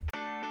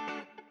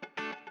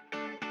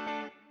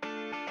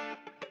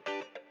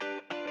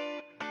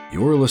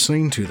You're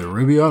listening to the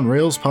Ruby on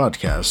Rails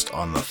podcast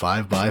on the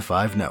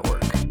 5x5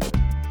 network.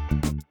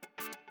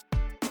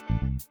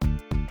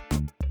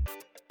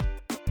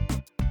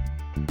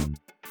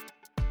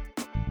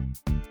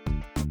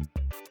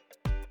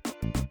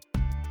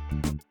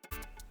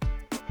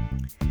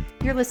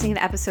 You're listening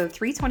to episode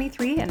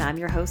 323, and I'm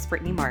your host,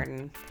 Brittany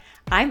Martin.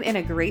 I'm in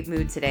a great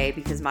mood today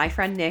because my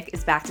friend Nick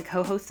is back to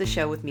co-host the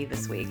show with me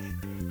this week.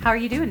 How are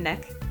you doing,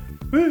 Nick?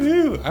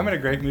 Woohoo! I'm in a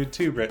great mood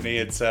too, Brittany.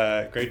 It's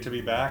great to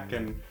be back,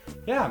 and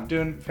yeah, I'm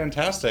doing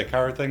fantastic. How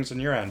are things on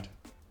your end?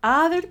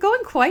 They're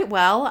going quite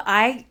well.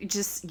 I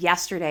just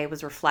yesterday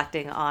was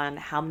reflecting on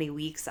how many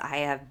weeks I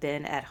have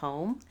been at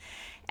home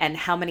and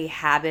how many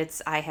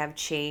habits I have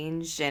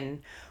changed,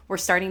 and we're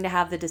starting to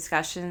have the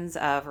discussions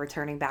of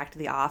returning back to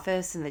the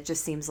office, and it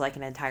just seems like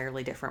an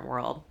entirely different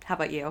world. How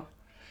about you?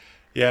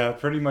 Yeah,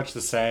 pretty much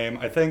the same.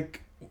 I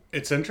think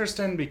it's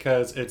interesting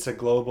because it's a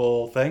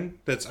global thing.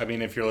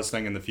 If you're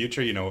listening in the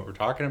future, you know what we're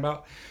talking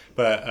about.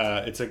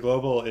 But it's a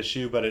global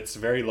issue, but it's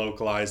very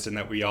localized in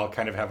that we all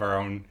kind of have our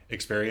own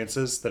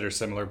experiences that are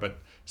similar but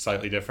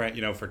slightly different,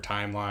 for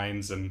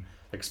timelines and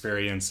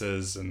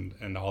experiences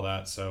and all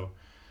that. So,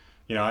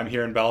 I'm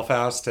here in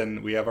Belfast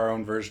and we have our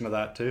own version of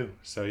that too.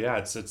 So yeah,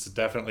 it's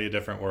definitely a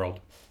different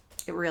world.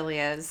 It really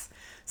is.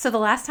 So the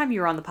last time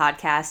you were on the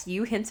podcast,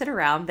 you hinted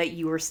around that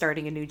you were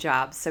starting a new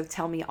job. So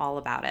tell me all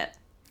about it.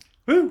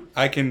 Woo!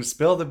 I can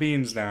spill the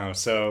beans now.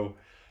 So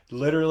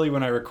literally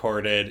when I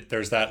recorded,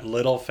 there's that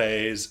little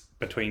phase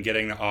between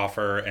getting the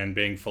offer and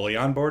being fully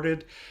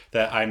onboarded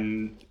that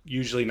I'm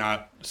usually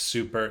not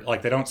super,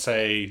 they don't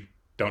say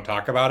don't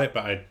talk about it,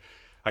 but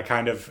I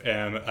kind of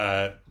am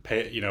a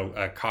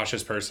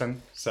cautious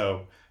person.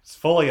 So it's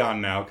fully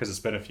on now because it's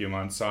been a few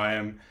months. So I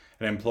am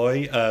an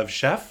employee of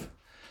Chef,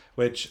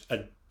 which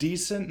a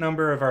decent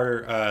number of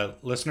our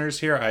listeners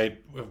here, I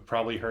have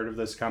probably heard of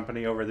this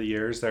company over the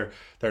years. They're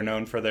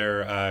known for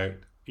their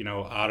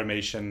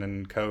automation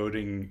and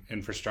coding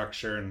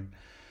infrastructure,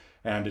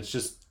 and it's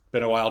just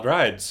been a wild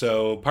ride.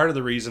 So part of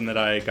the reason that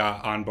I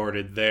got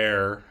onboarded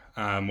there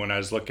when I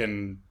was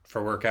looking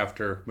for work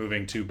after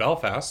moving to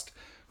Belfast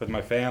with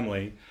my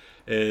family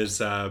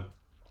is I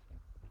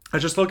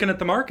was just looking at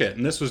the market,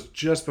 and this was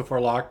just before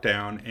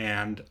lockdown,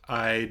 and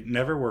I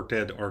never worked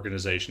at an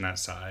organization that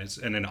size,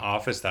 in an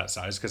office that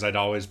size, because I'd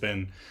always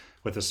been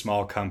with a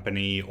small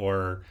company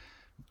or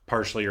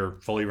partially or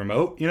fully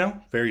remote,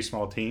 very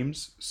small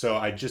teams. So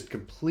I just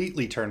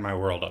completely turned my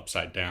world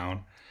upside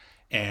down,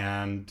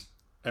 and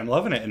I'm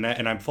loving it.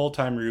 And I'm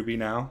full-time Ruby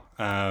now.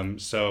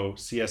 So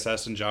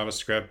CSS and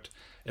JavaScript,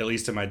 at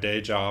least in my day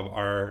job,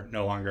 are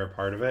no longer a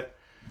part of it.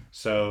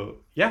 So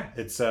yeah,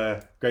 it's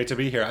great to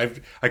be here.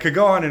 I could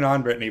go on and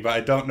on, Brittany, but I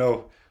don't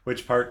know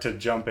which part to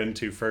jump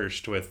into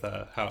first with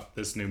how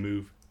this new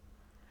move.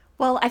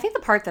 Well, I think the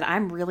part that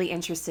I'm really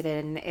interested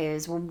in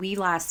is when we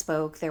last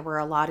spoke, there were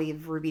a lot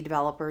of Ruby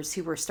developers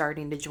who were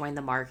starting to join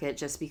the market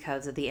just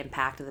because of the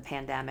impact of the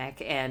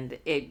pandemic, and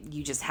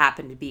you just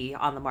happened to be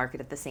on the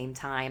market at the same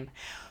time.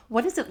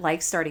 What is it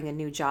like starting a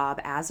new job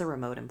as a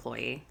remote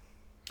employee?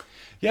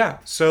 Yeah,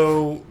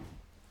 so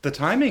the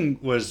timing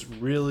was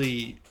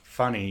really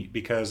funny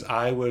because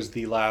I was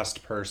the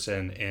last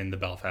person in the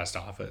Belfast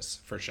office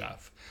for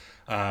Chef.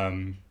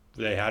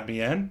 They had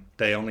me in.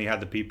 They only had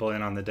the people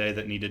in on the day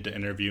that needed to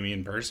interview me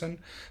in person.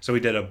 So we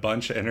did a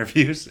bunch of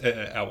interviews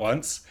at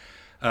once.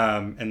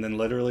 And then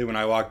literally when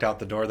I walked out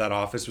the door, that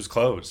office was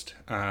closed.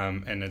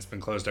 And it's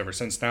been closed ever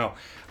since. Now,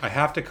 I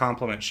have to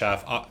compliment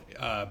Chef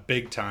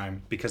big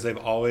time because they've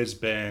always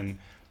been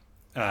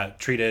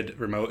treated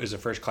remote as a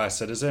first-class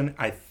citizen.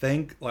 I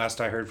think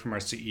last I heard from our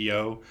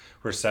CEO,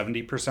 we're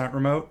 70%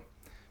 remote.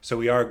 So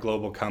we are a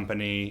global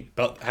company.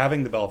 But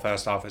having the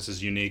Belfast office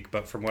is unique.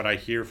 But from what I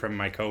hear from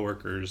my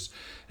coworkers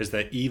is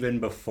that even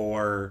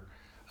before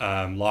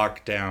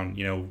lockdown,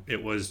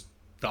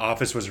 the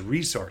office was a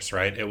resource,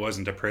 right? It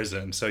wasn't a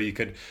prison. So you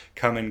could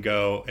come and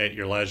go at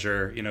your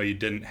leisure. You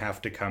didn't have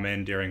to come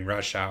in during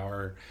rush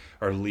hour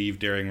or leave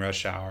during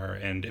rush hour.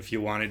 And if you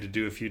wanted to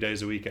do a few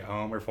days a week at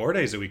home or 4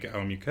 days a week at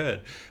home, you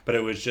could. But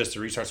it was just a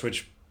resource,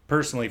 which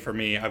personally for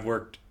me, I've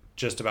worked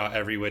just about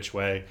every which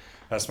way.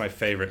 That's my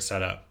favorite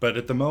setup. But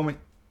at the moment,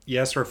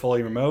 yes, we're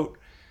fully remote,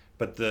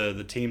 but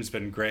the team's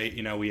been great.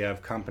 We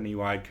have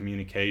company-wide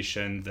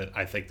communication that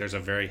I think there's a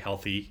very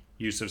healthy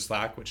use of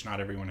Slack, which not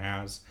everyone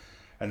has.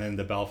 And then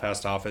the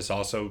Belfast office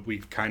also,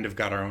 we've kind of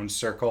got our own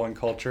circle and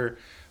culture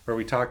where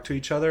we talk to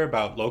each other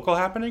about local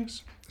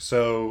happenings.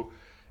 So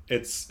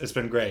it's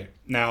been great.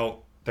 Now,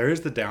 there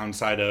is the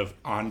downside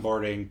of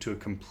onboarding to a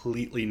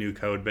completely new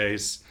code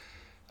base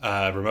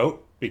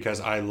remote, because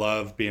I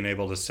love being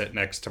able to sit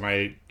next to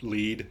my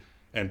lead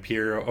and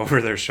peer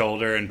over their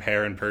shoulder and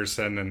pair in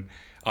person and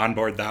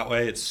onboard that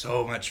way. It's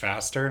so much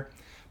faster.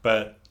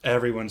 But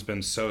everyone's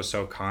been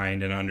so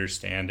kind and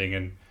understanding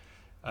and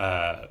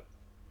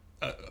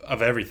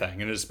of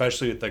everything, and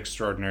especially with the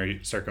extraordinary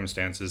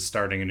circumstances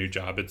starting a new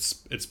job,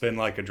 it's been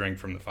like a drink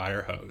from the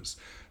fire hose.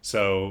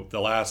 So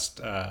the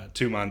last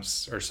 2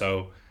 months or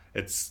so,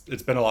 it's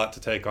been a lot to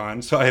take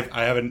on. So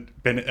I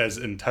haven't been as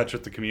in touch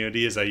with the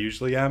community as I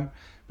usually am,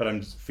 but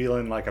I'm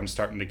feeling like I'm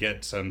starting to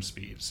get some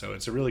speed. So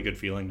it's a really good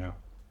feeling now.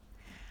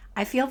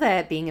 I feel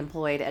that being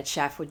employed at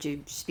Chef would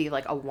just be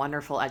like a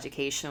wonderful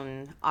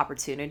education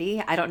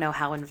opportunity. I don't know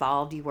how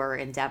involved you were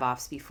in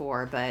DevOps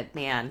before, but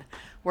man,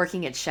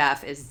 working at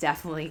Chef is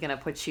definitely going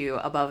to put you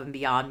above and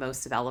beyond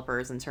most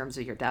developers in terms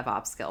of your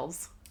DevOps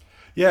skills.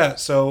 Yeah,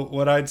 so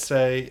what I'd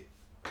say,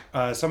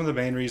 some of the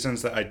main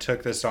reasons that I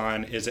took this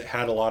on is it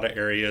had a lot of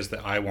areas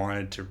that I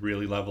wanted to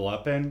really level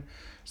up in.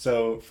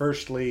 So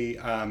firstly,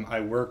 I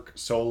work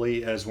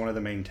solely as one of the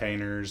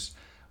maintainers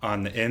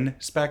on the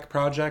InSpec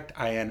project,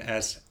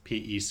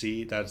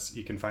 INSPEC. That's,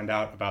 you can find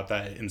out about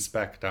that at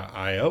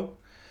inspec.io.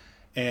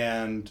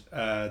 And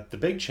the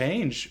big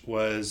change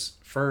was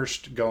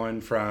first going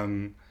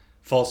from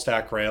full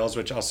stack Rails,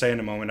 which I'll say in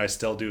a moment, I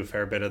still do a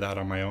fair bit of that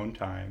on my own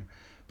time,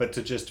 but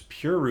to just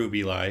pure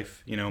Ruby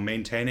life,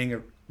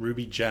 maintaining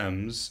Ruby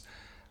gems,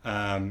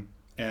 and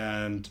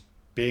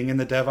being in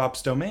the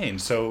DevOps domain.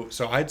 So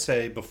I'd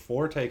say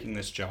before taking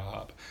this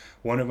job,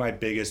 one of my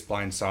biggest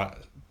blind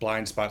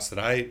spots that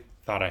I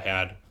thought I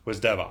had was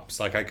DevOps.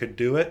 Like, I could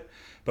do it,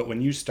 but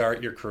when you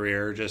start your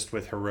career just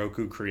with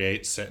Heroku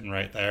Create sitting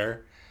right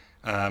there,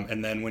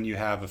 and then when you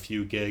have a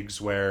few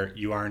gigs where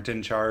you aren't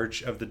in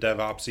charge of the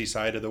DevOpsy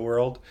side of the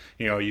world,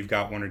 you've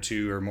got one or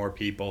two or more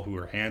people who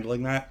are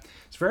handling that.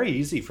 It's very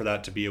easy for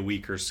that to be a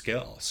weaker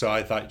skill. So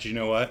I thought, you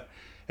know what?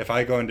 If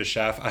I go into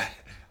Chef,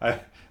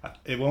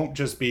 it won't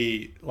just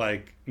be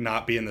like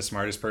not being the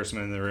smartest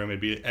person in the room. It'd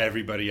be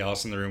everybody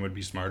else in the room would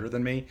be smarter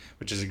than me,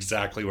 which is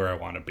exactly where I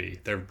want to be.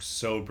 They're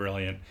so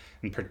brilliant,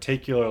 and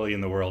particularly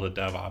in the world of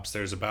DevOps,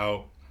 there's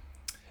about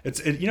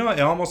it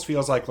almost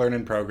feels like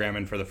learning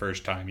programming for the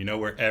first time.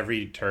 Where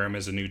every term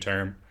is a new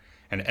term,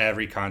 and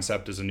every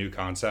concept is a new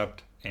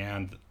concept,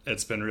 and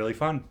it's been really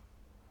fun.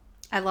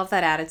 I love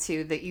that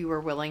attitude that you were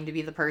willing to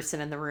be the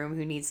person in the room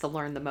who needs to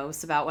learn the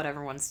most about what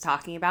everyone's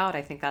talking about.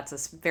 I think that's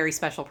a very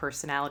special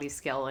personality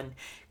skill, and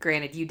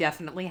granted, you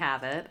definitely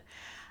have it.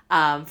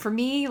 For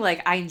me,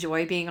 like, I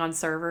enjoy being on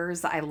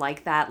servers. I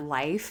like that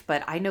life,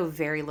 but I know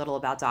very little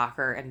about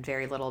Docker and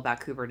very little about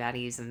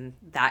Kubernetes and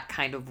that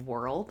kind of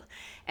world.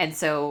 And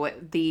so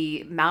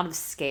the amount of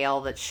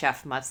scale that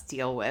Chef must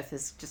deal with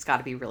has just got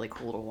to be really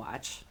cool to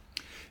watch.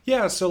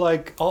 Yeah, so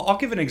like I'll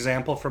give an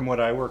example from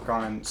what I work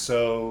on.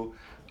 So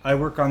I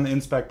work on the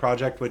InSpec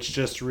project, which,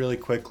 just really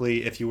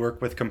quickly, if you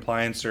work with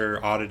compliance or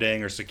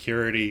auditing or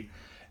security,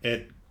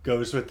 it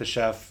goes with the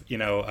Chef,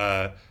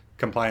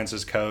 compliance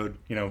as code,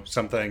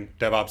 something,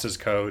 DevOps as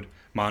code,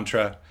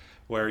 mantra,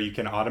 where you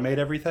can automate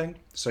everything.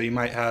 So you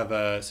might have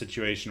a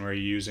situation where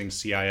you're using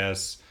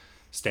CIS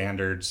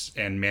standards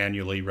and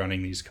manually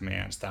running these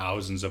commands,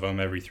 thousands of them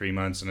every 3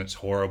 months, and it's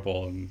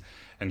horrible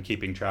and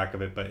keeping track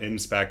of it. But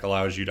InSpec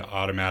allows you to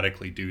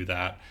automatically do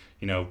that,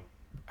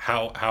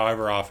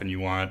 however often you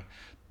want.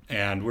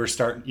 And we're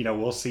starting,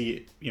 we'll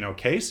see,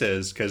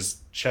 cases,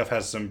 because Chef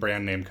has some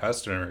brand name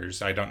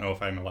customers. I don't know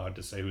if I'm allowed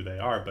to say who they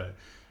are, but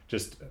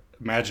just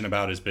imagine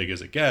about as big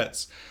as it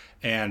gets.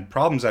 And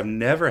problems I've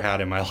never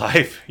had in my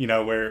life,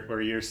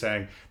 where you're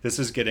saying this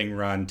is getting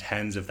run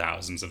tens of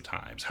thousands of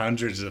times,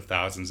 hundreds of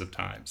thousands of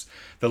times.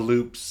 The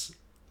loops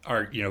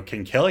are,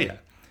 can kill you.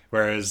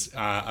 Whereas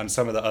on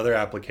some of the other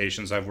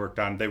applications I've worked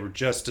on, they were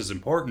just as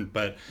important,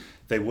 but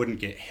they wouldn't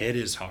get hit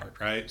as hard,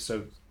 right?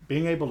 So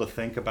being able to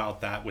think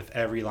about that with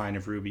every line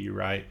of Ruby you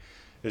write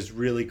is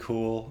really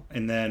cool.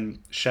 And then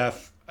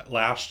Chef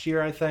last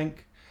year, I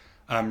think,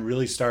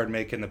 really started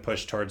making the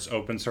push towards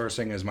open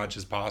sourcing as much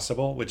as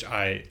possible, which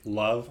I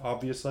love,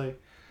 obviously.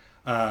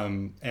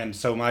 And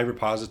so my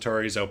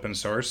repository is open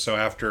source. So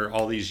after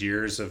all these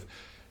years of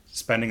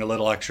spending a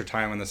little extra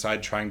time on the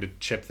side trying to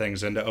chip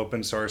things into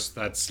open source,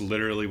 that's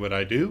literally what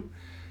I do.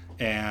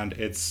 And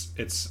it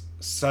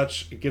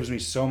gives me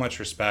so much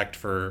respect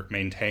for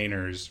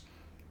maintainers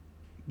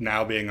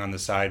now being on the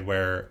side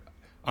where,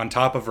 on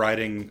top of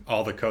writing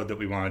all the code that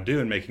we want to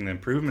do and making the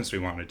improvements we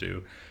want to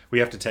do, we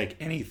have to take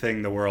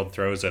anything the world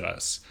throws at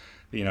us,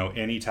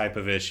 any type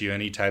of issue,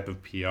 any type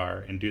of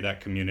PR, and do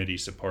that community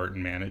support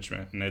and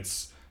management. And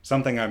it's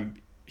something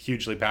I'm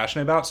hugely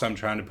passionate about, so I'm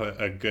trying to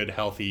put a good,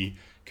 healthy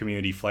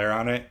community flair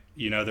on it.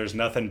 There's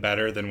nothing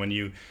better than when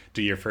you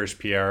do your first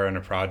PR on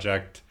a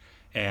project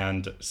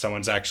and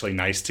someone's actually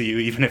nice to you,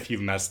 even if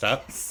you've messed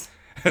up.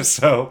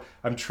 So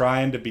I'm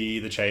trying to be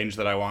the change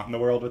that I want in the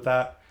world with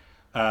that.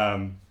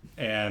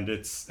 And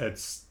it's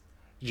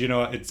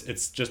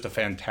just a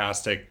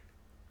fantastic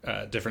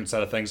different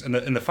set of things. And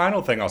the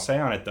final thing I'll say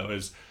on it, though,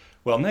 is,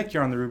 well, Nick,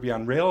 you're on the Ruby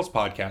on Rails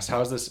podcast. How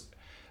has this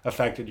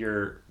affected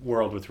your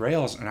world with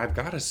Rails? And I've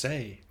got to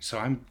say, so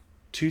I'm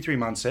 2-3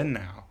 months in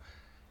now,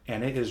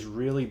 and it has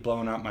really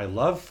blown up my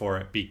love for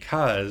it,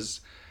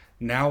 because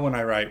now when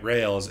I write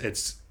Rails,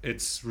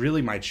 it's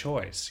really my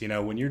choice.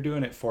 When you're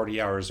doing it 40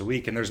 hours a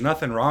week, and there's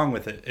nothing wrong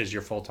with it as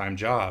your full-time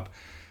job,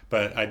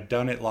 but I'd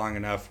done it long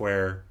enough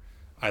where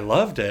I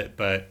loved it,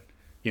 but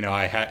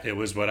it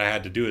was what I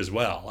had to do as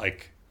well.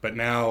 But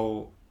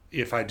now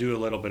if I do a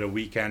little bit of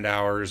weekend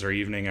hours or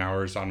evening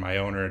hours on my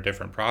own or a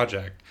different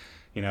project,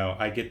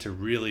 I get to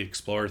really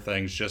explore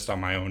things just on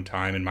my own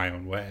time in my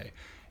own way.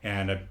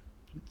 And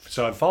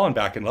so I've fallen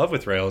back in love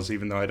with Rails,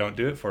 even though I don't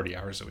do it 40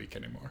 hours a week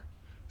anymore.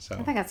 So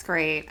I think that's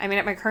great. I mean,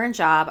 at my current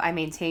job, I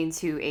maintain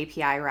 2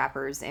 API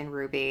wrappers in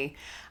Ruby.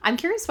 I'm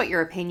curious what your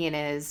opinion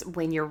is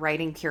when you're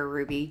writing pure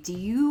Ruby. Do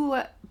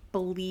you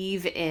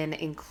believe in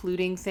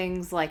including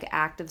things like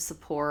active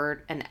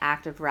support and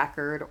active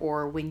record,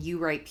 or when you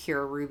write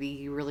pure Ruby,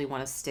 you really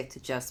want to stick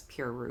to just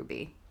pure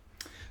Ruby?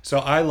 So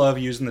I love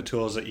using the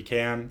tools that you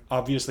can.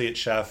 Obviously at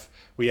Chef,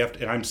 we have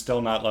to, and I'm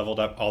still not leveled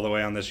up all the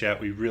way on this yet.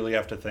 We really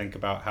have to think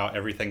about how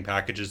everything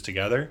packages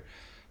together,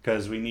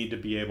 because we need to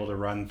be able to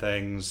run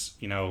things,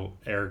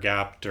 air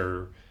gapped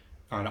or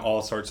on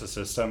all sorts of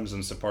systems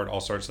and support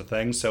all sorts of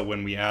things. So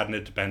when we add in a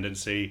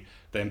dependency,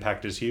 the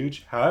impact is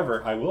huge.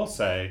 However, I will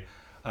say,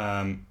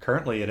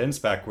 currently at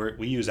InSpec,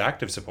 we use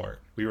active support.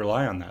 We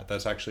rely on that.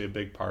 That's actually a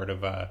big part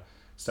of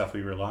stuff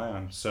we rely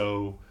on.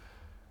 So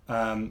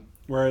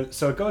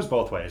so it goes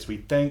both ways.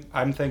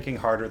 I'm thinking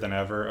harder than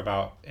ever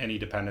about any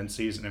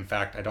dependencies, and in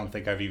fact, I don't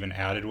think I've even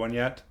added one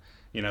yet.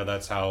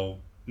 That's how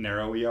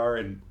narrow we are,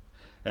 and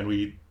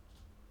we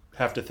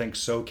have to think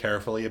so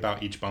carefully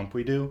about each bump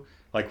we do.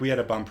 Like we had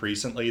a bump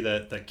recently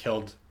that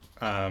killed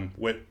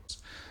wit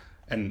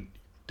and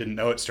didn't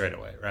know it straight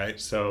away, right?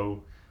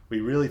 So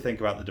we really think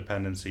about the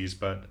dependencies,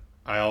 but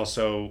I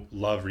also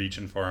love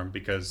reaching for them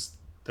because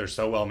they're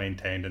so well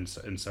maintained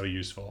and so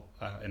useful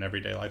in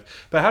everyday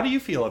life. But how do you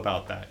feel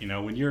about that?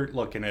 When you're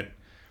looking at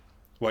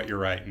what you're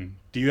writing,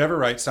 do you ever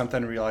write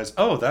something and realize,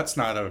 oh, that's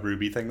not a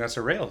Ruby thing, that's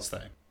a Rails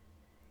thing?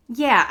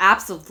 Yeah,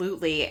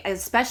 absolutely.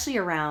 Especially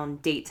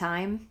around date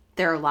time.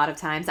 There are a lot of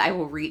times I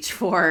will reach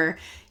for,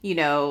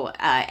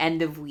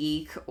 end of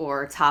week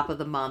or top of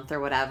the month or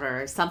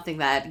whatever, something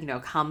that,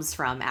 comes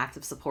from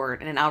active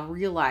support. And I'll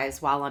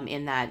realize while I'm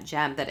in that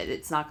gem that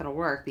it's not going to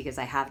work because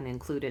I haven't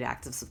included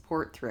active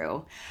support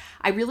through.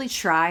 I really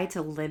try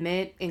to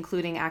limit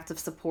including active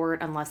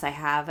support unless I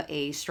have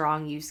a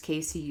strong use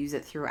case to use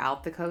it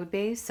throughout the code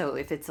base. So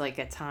if it's like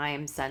a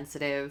time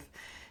sensitive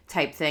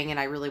type thing and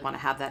I really want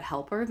to have that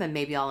helper, then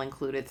maybe I'll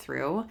include it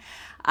through.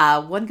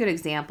 One good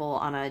example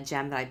on a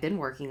gem that I've been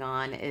working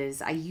on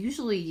is I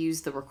usually use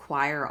the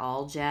require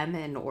all gem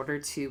in order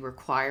to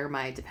require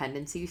my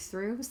dependencies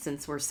through,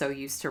 since we're so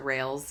used to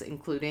Rails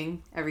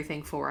including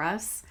everything for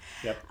us.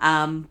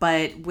 Yep.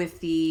 But with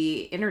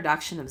the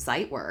introduction of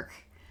Zeitwork,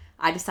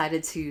 I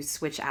decided to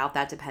switch out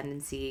that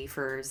dependency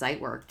for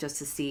Zeitwork just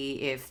to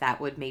see if that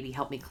would maybe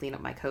help me clean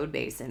up my code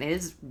base, and it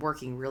is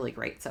working really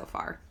great so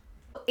far.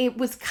 It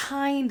was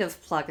kind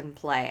of plug and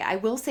play. I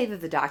will say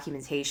that the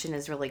documentation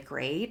is really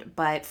great,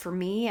 but for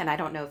me, and I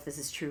don't know if this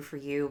is true for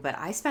you, but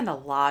I spend a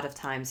lot of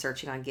time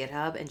searching on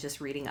GitHub and just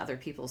reading other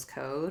people's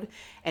code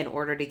in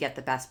order to get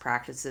the best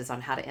practices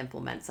on how to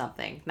implement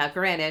something. Now,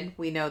 granted,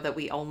 we know that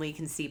we only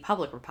can see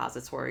public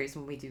repositories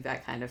when we do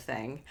that kind of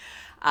thing.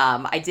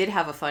 I did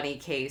have a funny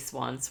case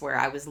once where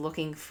I was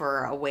looking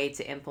for a way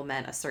to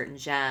implement a certain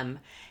gem,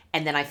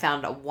 and then I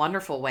found a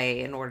wonderful way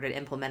in order to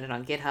implement it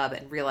on GitHub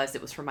and realized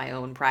it was for my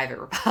own private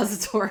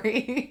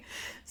repository.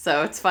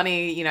 So it's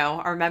funny,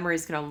 our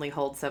memories can only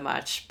hold so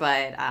much.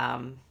 But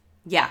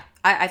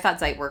I thought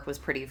Zeitwork was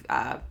pretty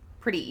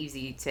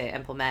easy to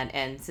implement.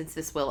 And since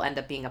this will end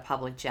up being a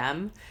public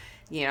gem,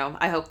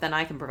 I hope then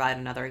I can provide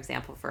another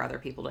example for other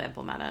people to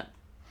implement it.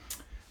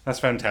 That's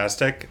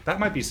fantastic. That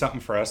might be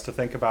something for us to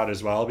think about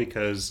as well,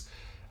 because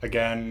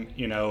again,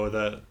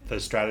 the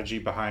strategy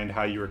behind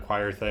how you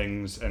require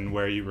things and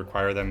where you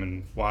require them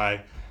and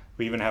why.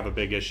 We even have a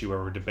big issue where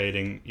we're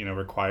debating,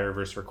 require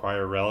versus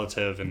require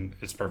relative and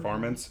its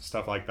performance,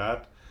 stuff like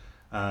that.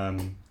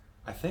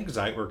 I think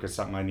Zeitwork is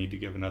something I need to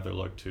give another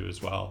look to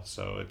as well.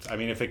 So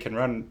if it can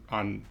run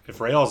on, if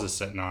Rails is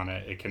sitting on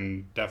it, it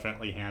can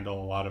definitely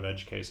handle a lot of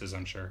edge cases,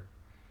 I'm sure.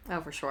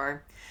 Oh, for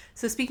sure.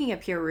 So speaking of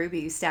pure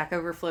Ruby, Stack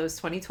Overflow's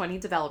 2020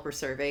 developer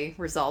survey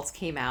results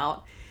came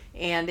out.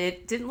 And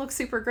it didn't look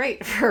super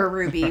great for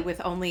Ruby with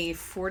only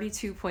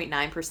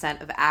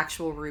 42.9% of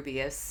actual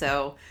Rubyists.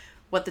 So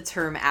what the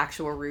term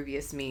actual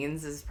Rubyists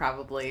means is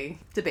probably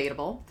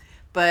debatable.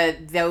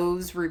 But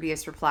those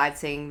Rubyists replied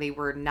saying they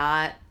were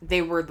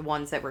the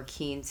ones that were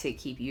keen to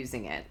keep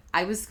using it.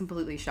 I was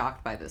completely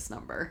shocked by this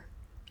number.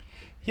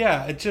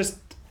 Yeah,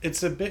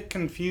 it's a bit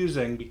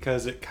confusing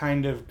because it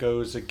kind of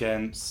goes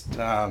against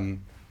a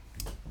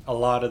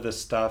lot of the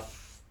stuff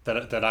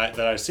that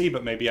I see,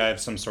 but maybe I have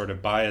some sort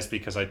of bias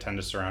because I tend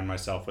to surround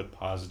myself with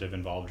positive,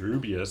 involved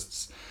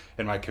Rubyists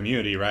in my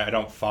community, right? I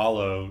don't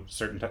follow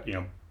certain,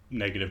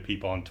 negative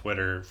people on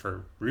Twitter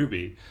for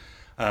Ruby.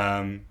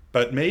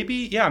 But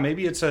maybe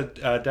it's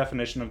a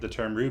definition of the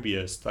term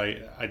Rubyist.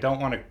 I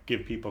don't want to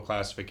give people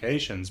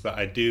classifications, but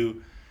I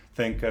do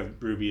think of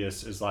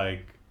Rubyist as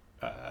like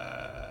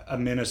a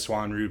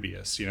Minneswan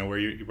Rubyist, where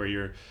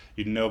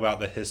you know about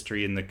the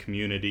history in the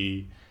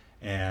community,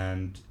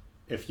 and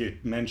if you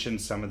mention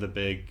some of the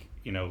big,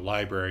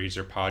 libraries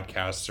or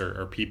podcasts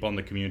or people in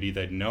the community,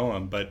 they'd know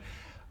them. But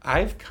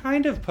I've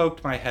kind of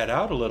poked my head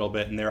out a little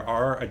bit, and there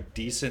are a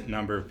decent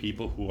number of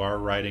people who are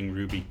writing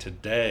Ruby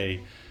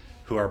today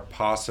who are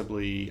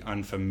possibly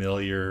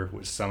unfamiliar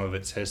with some of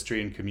its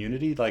history and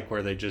community, like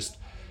where they just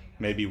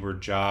maybe were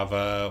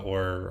Java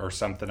or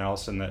something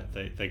else, and that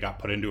they got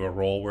put into a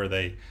role where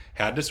they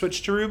had to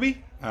switch to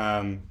Ruby.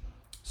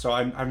 So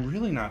I'm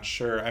really not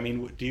sure. I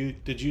mean,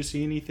 did you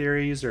see any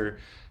theories or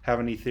have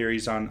any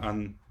theories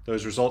on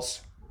those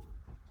results?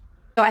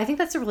 So I think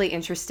that's a really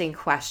interesting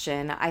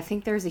question. I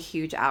think there's a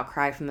huge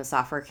outcry from the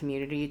software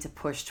community to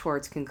push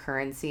towards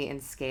concurrency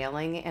and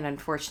scaling. And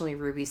unfortunately,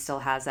 Ruby still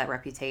has that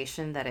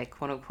reputation that it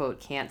quote unquote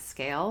can't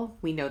scale.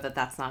 We know that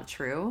that's not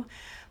true.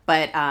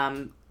 But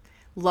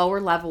lower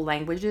level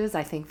languages,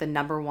 I think the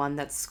number one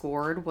that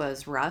scored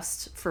was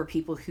Rust for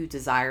people who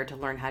desire to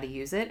learn how to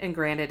use it. And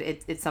granted,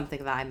 it's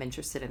something that I'm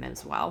interested in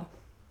as well.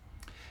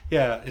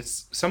 Yeah,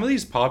 it's some of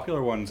these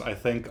popular ones I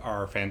think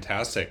are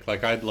fantastic.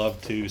 Like I'd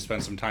love to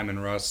spend some time in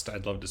Rust.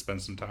 I'd love to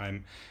spend some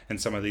time in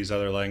some of these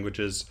other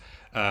languages.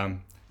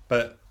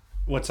 But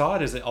what's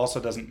odd is it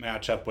also doesn't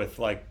match up with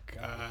like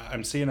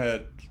I'm seeing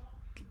a.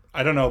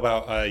 I don't know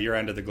about your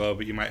end of the globe,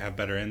 but you might have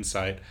better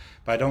insight.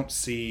 But I don't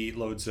see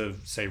loads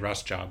of say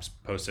Rust jobs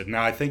posted.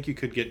 Now I think you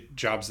could get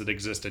jobs that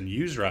exist and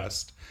use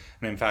Rust,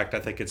 and in fact I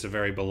think it's a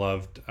very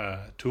beloved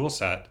tool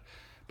set.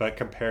 But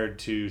compared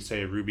to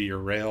say Ruby or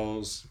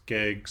Rails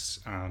gigs,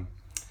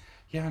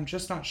 yeah, I'm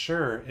just not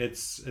sure.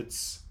 It's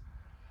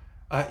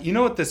you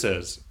know what this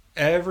is?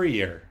 Every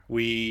year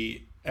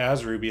we,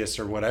 as Rubyists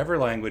or whatever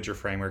language or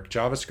framework,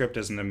 JavaScript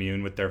isn't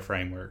immune with their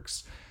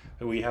frameworks.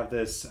 We have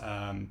this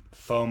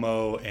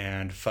FOMO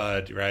and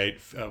FUD,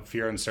 right?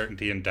 Fear,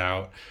 uncertainty, and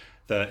doubt.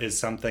 The is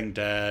something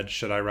dead?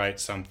 Should I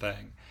write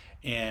something?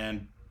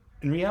 And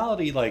in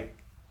reality, like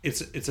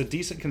it's a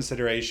decent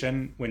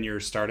consideration when you're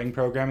starting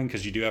programming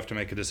because you do have to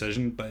make a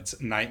decision, but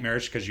it's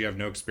nightmarish because you have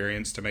no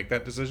experience to make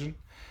that decision.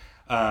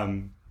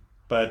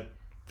 But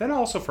then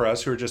also for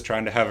us who are just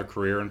trying to have a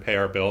career and pay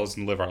our bills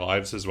and live our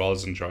lives as well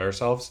as enjoy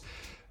ourselves,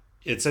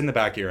 it's in the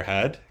back of your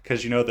head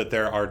because you know that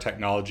there are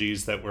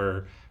technologies that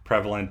were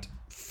prevalent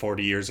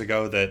 40 years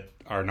ago that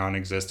are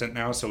non-existent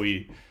now. So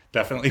we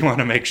definitely want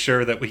to make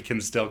sure that we can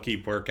still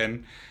keep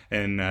working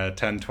in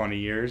 10, 20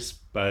 years.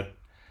 But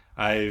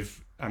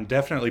I'm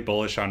definitely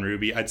bullish on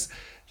Ruby.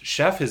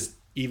 Chef has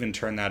even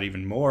turned that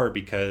even more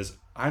because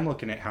I'm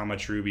looking at how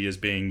much Ruby is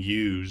being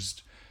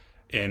used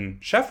in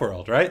Chef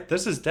world, right?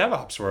 This is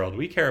DevOps world.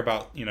 We care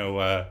about,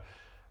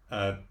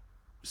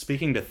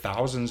 speaking to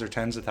thousands or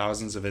tens of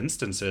thousands of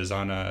instances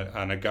on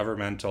a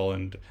governmental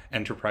and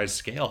enterprise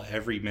scale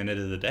every minute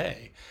of the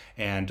day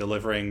and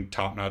delivering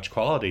top-notch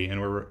quality.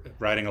 And we're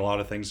writing a lot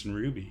of things in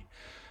Ruby.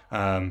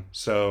 And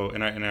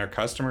our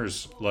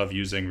customers love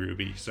using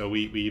Ruby. So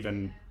we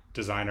even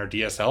design our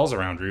DSLs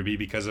around Ruby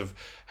because of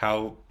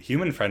how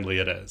human friendly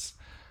it is.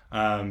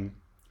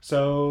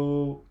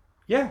 So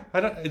yeah,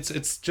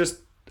 it's just,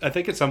 I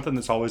think it's something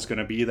that's always going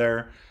to be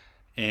there.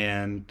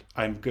 And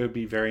I'm going to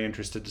be very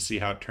interested to see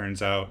how it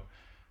turns out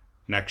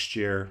next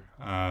year.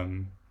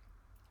 And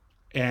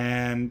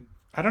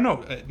I don't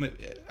know.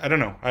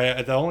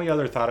 The only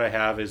other thought I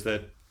have is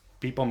that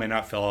people may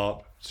not fill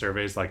out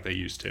surveys like they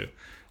used to.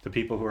 The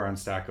people who are on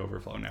Stack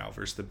Overflow now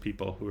versus the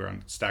people who are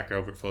on Stack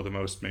Overflow the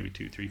most, maybe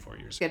 2, 3, 4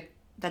 years. Good.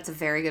 That's a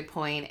very good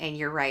point, and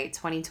you're right.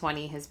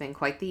 2020 has been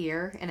quite the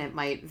year, and it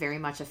might very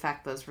much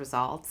affect those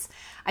results.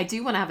 I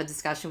do want to have a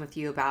discussion with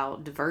you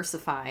about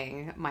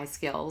diversifying my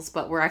skills,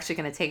 but we're actually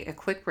going to take a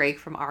quick break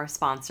from our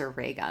sponsor,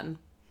 Raygun.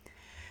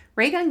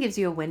 Raygun gives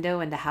you a window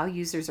into how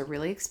users are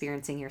really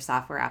experiencing your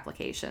software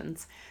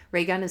applications.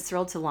 Raygun is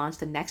thrilled to launch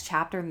the next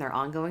chapter in their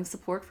ongoing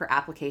support for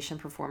application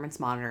performance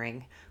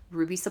monitoring,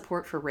 Ruby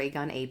support for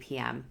Raygun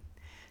APM.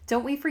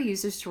 Don't wait for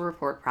users to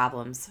report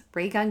problems.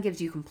 Raygun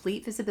gives you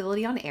complete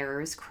visibility on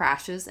errors,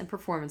 crashes, and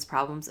performance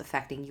problems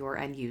affecting your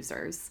end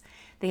users.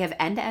 They have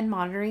end-to-end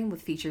monitoring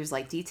with features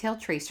like detailed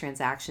trace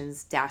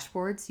transactions,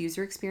 dashboards,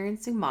 user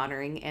experience and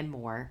monitoring, and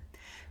more.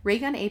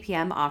 Raygun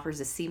APM offers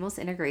a seamless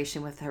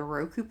integration with the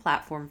Heroku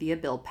platform via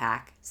Build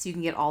Pack, so you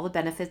can get all the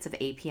benefits of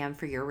APM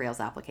for your Rails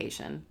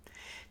application.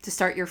 To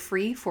start your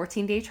free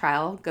 14-day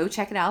trial, go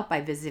check it out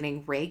by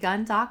visiting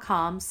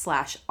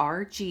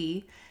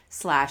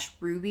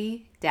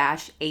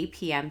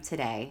raygun.com/rg/ruby-apm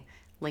today.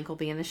 Link will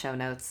be in the show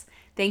notes.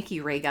 Thank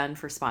you, Raygun,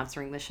 for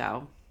sponsoring the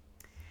show.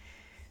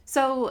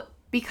 So,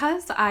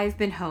 because I've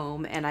been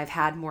home and I've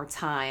had more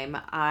time,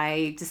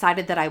 I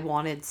decided that I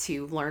wanted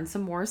to learn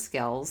some more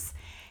skills.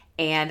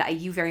 And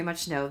you very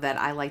much know that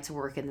I like to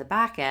work in the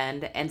back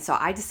end. And so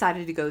I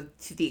decided to go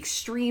to the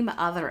extreme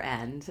other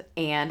end.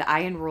 And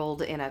I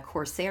enrolled in a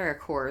Coursera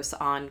course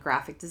on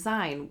graphic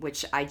design,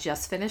 which I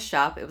just finished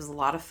up. It was a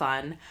lot of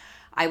fun.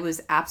 I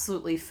was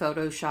absolutely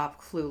Photoshop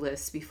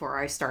clueless before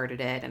I started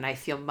it, and I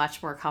feel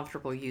much more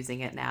comfortable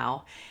using it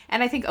now.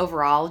 And I think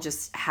overall,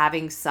 just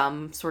having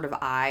some sort of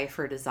eye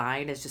for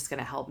design is just going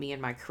to help me in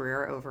my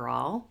career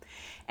overall.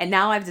 And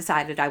now I've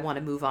decided I want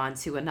to move on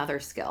to another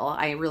skill.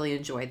 I really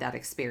enjoyed that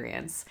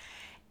experience.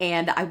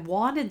 And I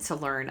wanted to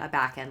learn a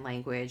back-end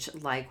language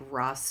like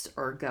Rust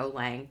or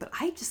Golang, but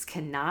I just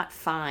cannot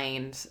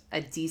find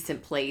a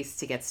decent place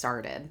to get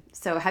started.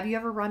 So have you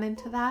ever run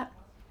into that?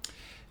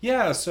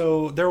 Yeah,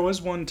 so there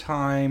was one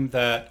time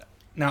that,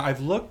 now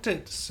I've looked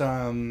at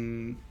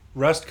some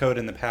Rust code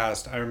in the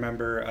past. I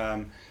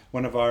remember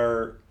one of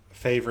our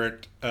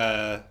favorite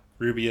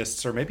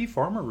Rubyists, or maybe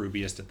former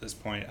Rubyist at this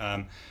point,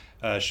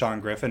 Sean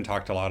Griffin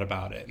talked a lot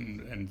about it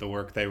and the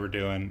work they were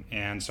doing.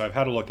 And so I've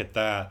had a look at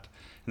that.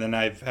 And then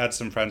I've had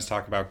some friends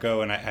talk about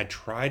Go, and I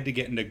tried to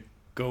get into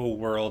Go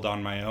world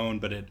on my own,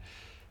 but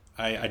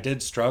I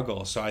did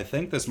struggle. So I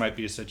think this might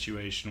be a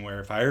situation where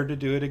if I were to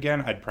do it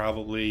again, I'd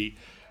probably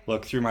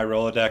look through my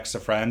Rolodex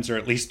of friends, or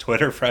at least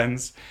Twitter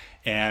friends,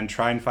 and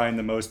try and find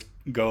the most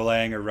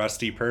Golang or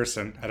Rusty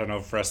person. I don't know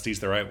if Rusty's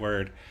the right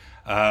word.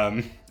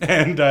 And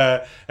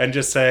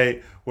just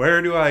say,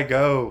 where do I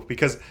go?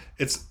 Because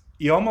it's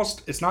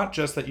not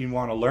just that you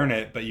want to learn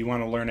it, but you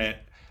want to learn it.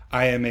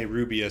 I am a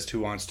Rubyist who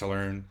wants to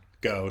learn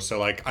Go. So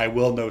like I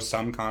will know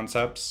some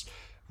concepts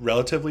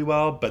relatively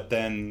well, but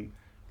then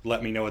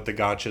let me know what the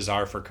gotchas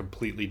are for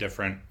completely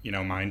different,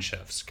 mind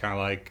shifts. Kind of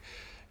like,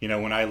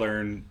 when I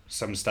learned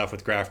some stuff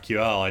with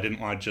GraphQL, I didn't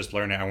want to just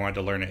learn it. I wanted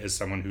to learn it as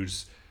someone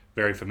who's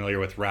very familiar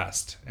with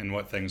Rust and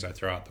what things I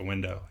throw out the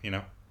window,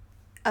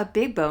 A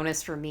big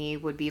bonus for me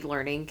would be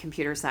learning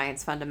computer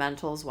science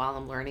fundamentals while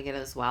I'm learning it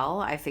as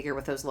well. I figure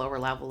with those lower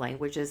level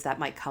languages that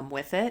might come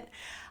with it.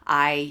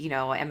 I,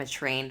 am a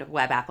trained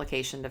web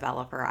application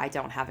developer. I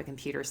don't have a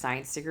computer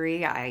science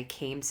degree. I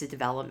came to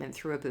development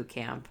through a boot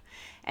camp.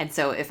 And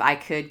so if I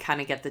could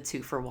kind of get the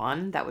 2 for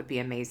 1, that would be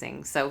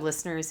amazing. So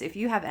listeners, if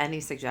you have any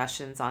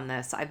suggestions on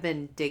this, I've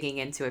been digging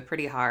into it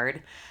pretty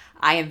hard.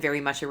 I am very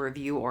much a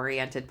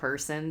review-oriented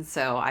person,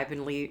 so I've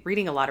been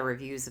reading a lot of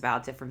reviews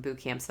about different boot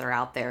camps that are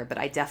out there, but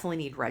I definitely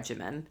need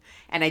regimen,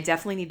 and I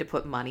definitely need to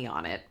put money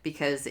on it,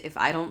 because if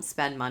I don't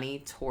spend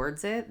money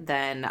towards it,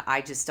 then I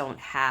just don't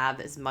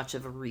have as much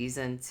of a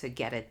reason to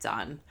get it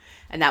done.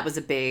 And that was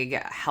a big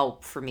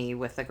help for me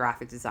with the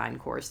graphic design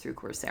course through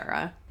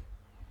Coursera.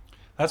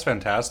 That's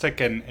fantastic.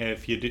 And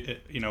if you do,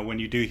 when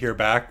you do hear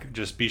back,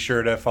 just be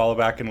sure to follow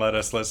back and let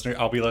us listen.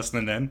 I'll be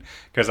listening in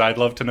because I'd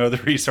love to know the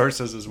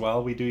resources as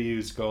well. We do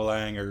use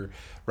Golang or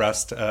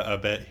Rust a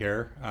bit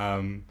here.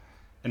 And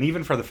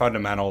even for the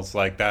fundamentals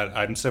like that,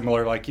 I'm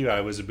similar like you.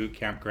 I was a boot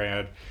camp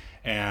grad,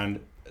 and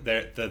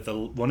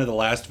the one of the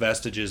last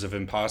vestiges of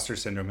imposter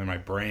syndrome in my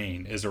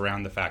brain is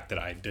around the fact that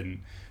I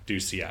didn't do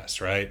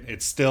CS, right?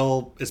 It's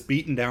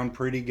beaten down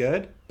pretty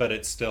good, but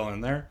it's still in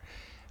there.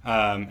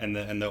 And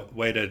the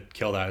way to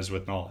kill that is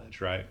with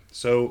knowledge, right?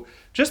 So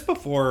just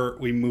before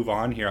we move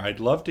on here, I'd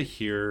love to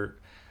hear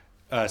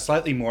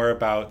slightly more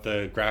about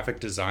the graphic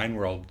design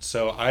world.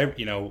 So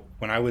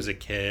when I was a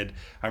kid,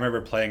 I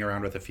remember playing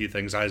around with a few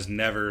things. I was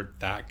never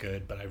that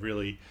good, but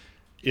it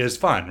was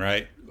fun,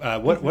 right?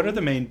 What are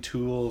the main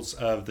tools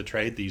of the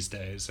trade these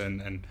days,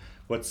 and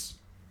what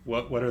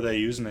are they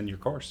using in your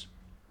course?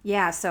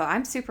 Yeah, so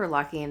I'm super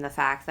lucky in the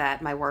fact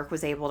that my work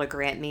was able to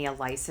grant me a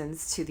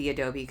license to the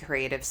Adobe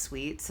Creative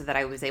Suite so that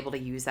I was able to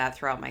use that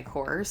throughout my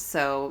course.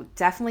 So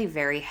definitely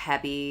very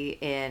heavy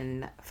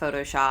in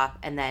Photoshop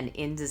and then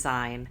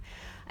InDesign.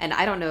 And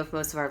I don't know if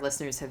most of our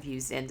listeners have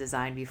used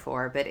InDesign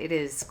before, but it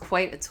is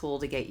quite a tool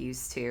to get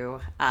used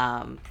to.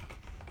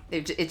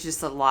 It's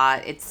just a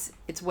lot.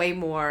 It's way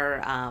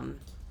more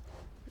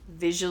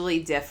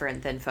visually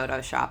different than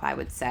Photoshop, I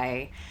would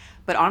say.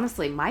 But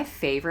honestly, my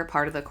favorite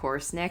part of the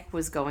course, Nick,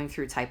 was going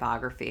through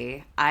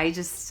typography. I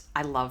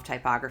love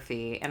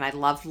typography, and I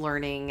love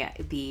learning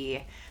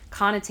the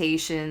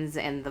connotations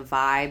and the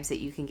vibes that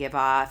you can give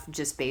off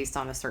just based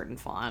on a certain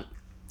font.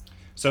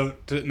 So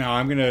now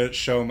I'm going to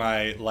show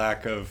my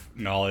lack of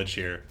knowledge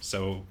here.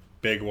 So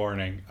big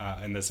warning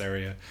in this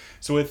area.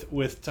 So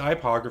with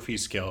typography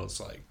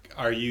skills, like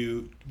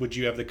would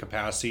you have the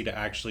capacity to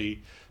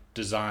actually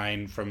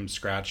design from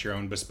scratch your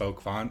own bespoke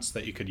fonts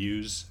that you could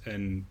use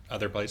in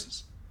other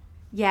places?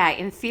 Yeah,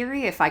 in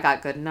theory, if I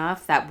got good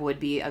enough, that would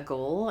be a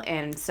goal.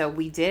 And so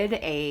we did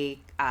a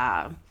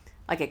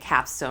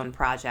capstone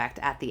project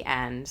at the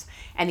end.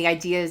 And the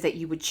idea is that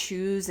you would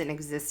choose an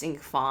existing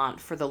font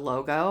for the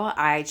logo.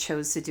 I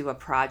chose to do a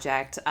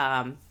project.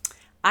 I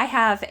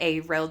have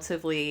a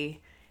relatively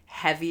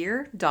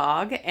heavier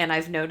dog, and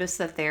I've noticed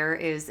that there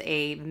is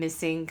a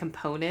missing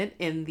component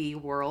in the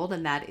world,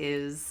 and that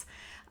is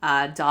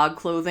dog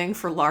clothing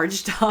for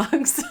large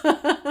dogs.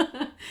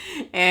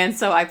 And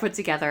so I put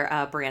together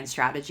a brand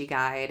strategy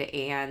guide,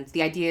 and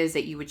the idea is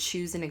that you would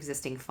choose an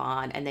existing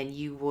font and then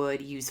you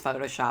would use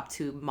Photoshop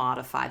to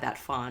modify that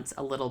font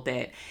a little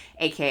bit,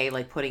 aka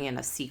like putting in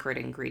a secret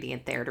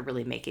ingredient there to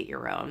really make it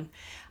your own.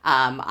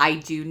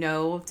 I do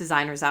know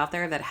designers out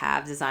there that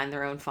have designed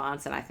their own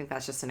fonts, and I think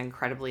that's just an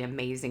incredibly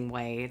amazing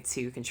way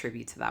to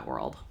contribute to that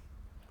world.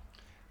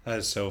 That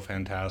is so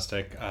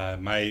fantastic.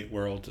 My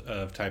world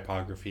of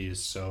typography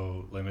is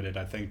so limited.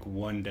 I think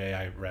one day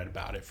I read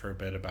about it for a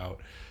bit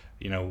about,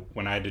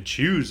 when I had to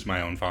choose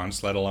my own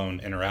fonts, let alone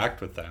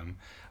interact with them,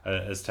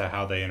 as to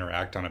how they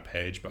interact on a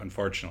page. But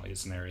unfortunately,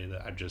 it's an area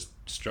that I just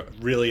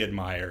really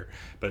admire,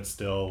 but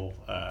still,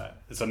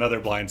 it's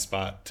another blind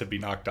spot to be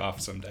knocked off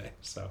someday.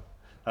 So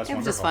that's wonderful. It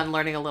was just fun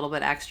learning a little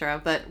bit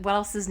extra. But what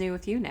else is new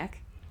with you, Nick?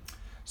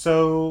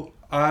 So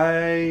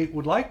I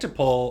would like to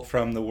pull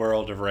from the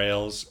world of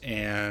Rails,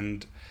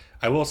 and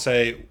I will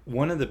say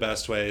one of the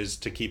best ways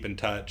to keep in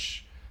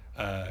touch,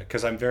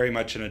 because I'm very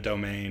much in a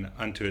domain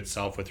unto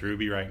itself with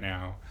Ruby right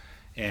now,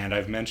 and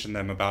I've mentioned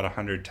them about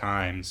 100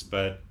 times,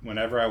 but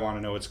whenever I want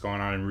to know what's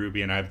going on in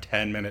Ruby and I have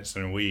 10 minutes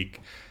in a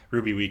week,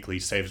 Ruby Weekly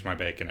saves my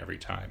bacon every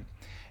time.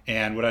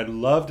 And what I'd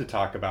love to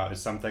talk about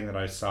is something that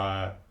I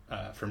saw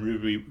from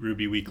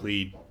Ruby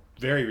Weekly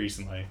very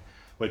recently,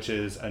 which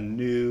is a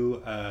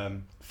new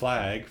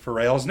flag for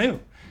Rails New.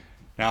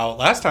 Now,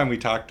 last time we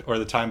talked, or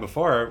the time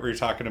before, we were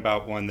talking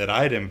about one that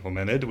I'd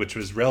implemented, which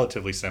was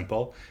relatively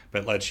simple,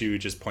 but lets you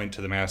just point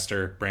to the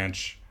master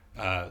branch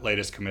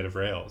latest commit of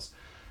Rails.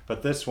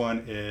 But this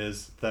one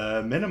is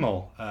the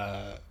minimal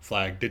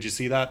flag. Did you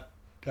see that?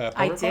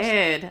 I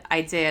did.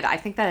 I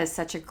think that is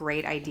such a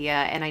great idea.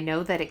 And I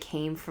know that it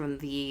came from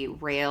the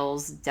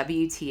Rails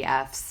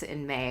WTFs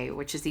in May,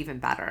 which is even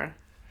better.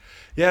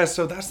 Yeah,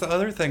 so that's the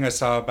other thing I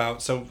saw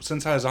about. So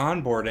since I was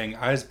onboarding,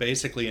 I was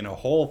basically in a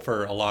hole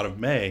for a lot of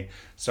May.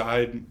 So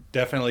I'm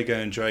definitely going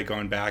to enjoy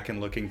going back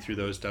and looking through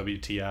those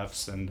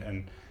WTFs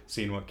and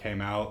seeing what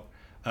came out.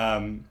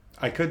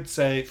 I could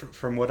say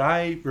from what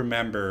I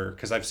remember,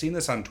 because I've seen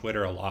this on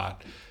Twitter a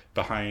lot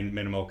behind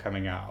minimal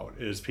coming out,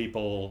 is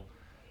people,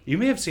 you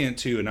may have seen it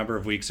too a number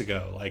of weeks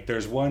ago. Like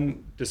there's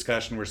one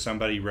discussion where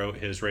somebody wrote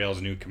his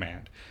Rails new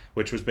command,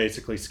 which was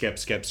basically skip,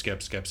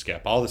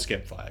 all the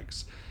skip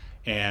flags.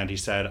 And he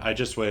said, I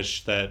just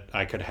wish that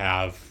I could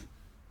have,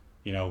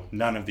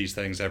 none of these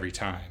things every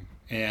time.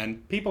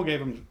 And people gave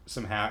him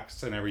some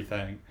hacks and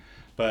everything.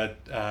 But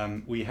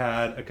we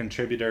had a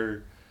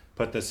contributor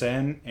put this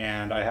in,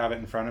 and I have it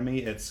in front of me.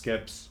 It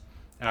skips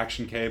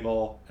action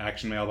cable,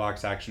 action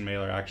mailbox, action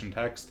mailer, action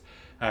text,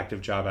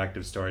 active job,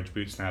 active storage,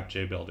 Bootsnap,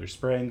 JBuilder,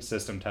 Spring,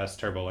 system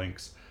test,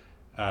 TurboLinks,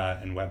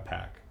 and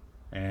Webpack.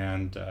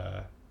 And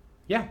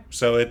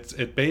so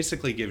it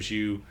basically gives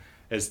you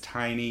as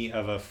tiny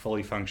of a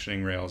fully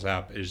functioning Rails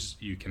app as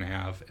you can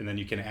have, and then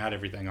you can add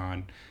everything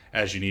on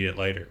as you need it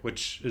later,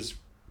 which is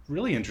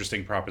really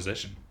interesting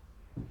proposition.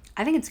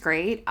 I think it's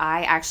great.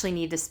 I actually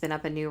need to spin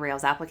up a new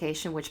Rails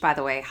application, which, by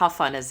the way, how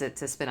fun is it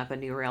to spin up a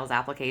new Rails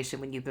application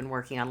when you've been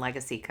working on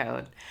legacy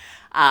code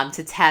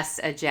to test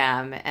a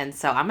gem? And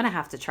so I'm going to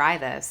have to try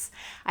this.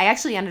 I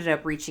actually ended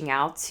up reaching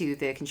out to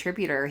the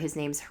contributor. His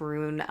name's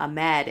Haroon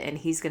Ahmed, and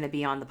he's going to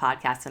be on the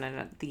podcast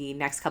in the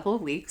next couple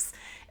of weeks.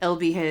 It'll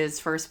be his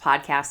first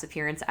podcast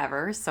appearance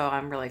ever, so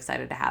I'm really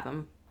excited to have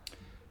him.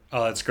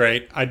 Oh, that's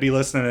great. I'd be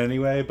listening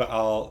anyway, but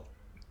I'll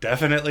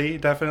definitely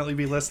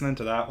be listening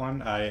to that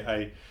one.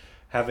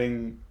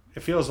 It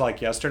feels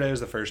like yesterday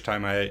was the first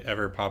time I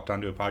ever popped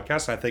onto a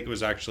podcast. I think it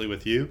was actually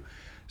with you.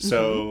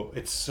 So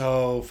It's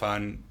so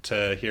fun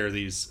to hear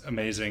these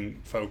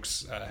amazing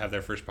folks have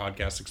their first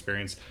podcast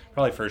experience,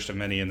 probably first of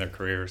many in their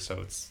career.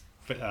 So it's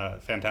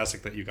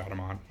fantastic that you got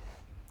them on.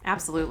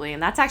 Absolutely.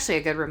 And that's actually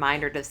a good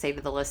reminder to say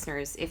to the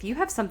listeners, if you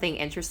have something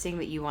interesting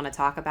that you want to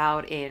talk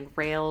about in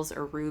Rails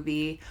or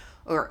Ruby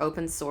or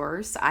open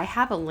source, I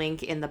have a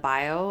link in the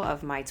bio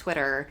of my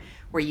Twitter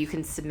where you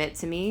can submit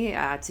to me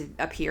to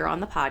appear on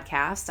the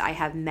podcast. I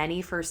have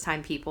many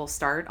first-time people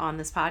start on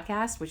this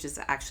podcast, which is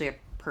actually a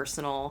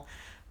personal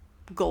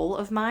goal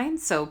of mine.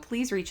 So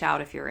please reach out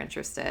if you're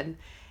interested.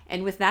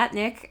 And with that,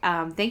 Nick,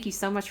 thank you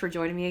so much for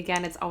joining me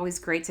again. It's always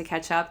great to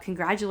catch up.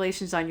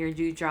 Congratulations on your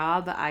new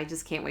job. I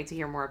just can't wait to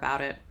hear more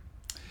about it.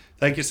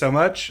 Thank you so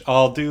much.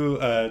 I'll do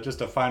just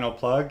a final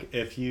plug.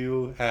 If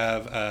you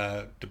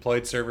have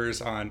deployed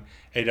servers on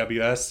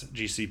AWS,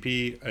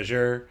 GCP,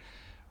 Azure,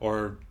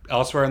 or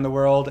elsewhere in the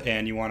world,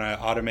 and you want to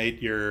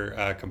automate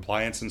your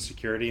compliance and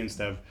security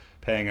instead of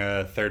paying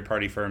a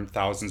third-party firm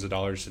thousands of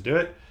dollars to do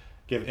it,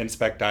 give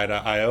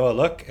inspect.io a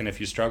look. And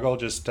if you struggle,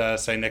 just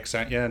say Nick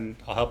sent you, and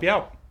I'll help you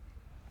out.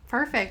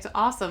 Perfect.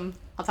 Awesome.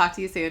 I'll talk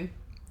to you soon.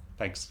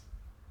 Thanks.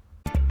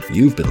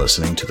 You've been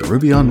listening to the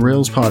Ruby on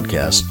Rails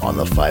podcast on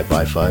the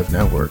 5x5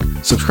 network.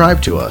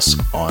 Subscribe to us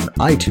on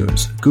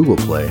iTunes, Google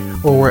Play,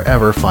 or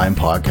wherever fine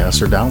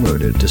podcasts are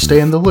downloaded to stay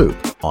in the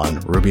loop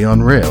on Ruby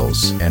on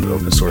Rails and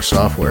open source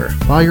software.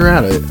 While you're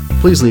at it,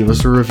 please leave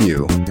us a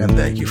review, and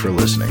thank you for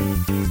listening.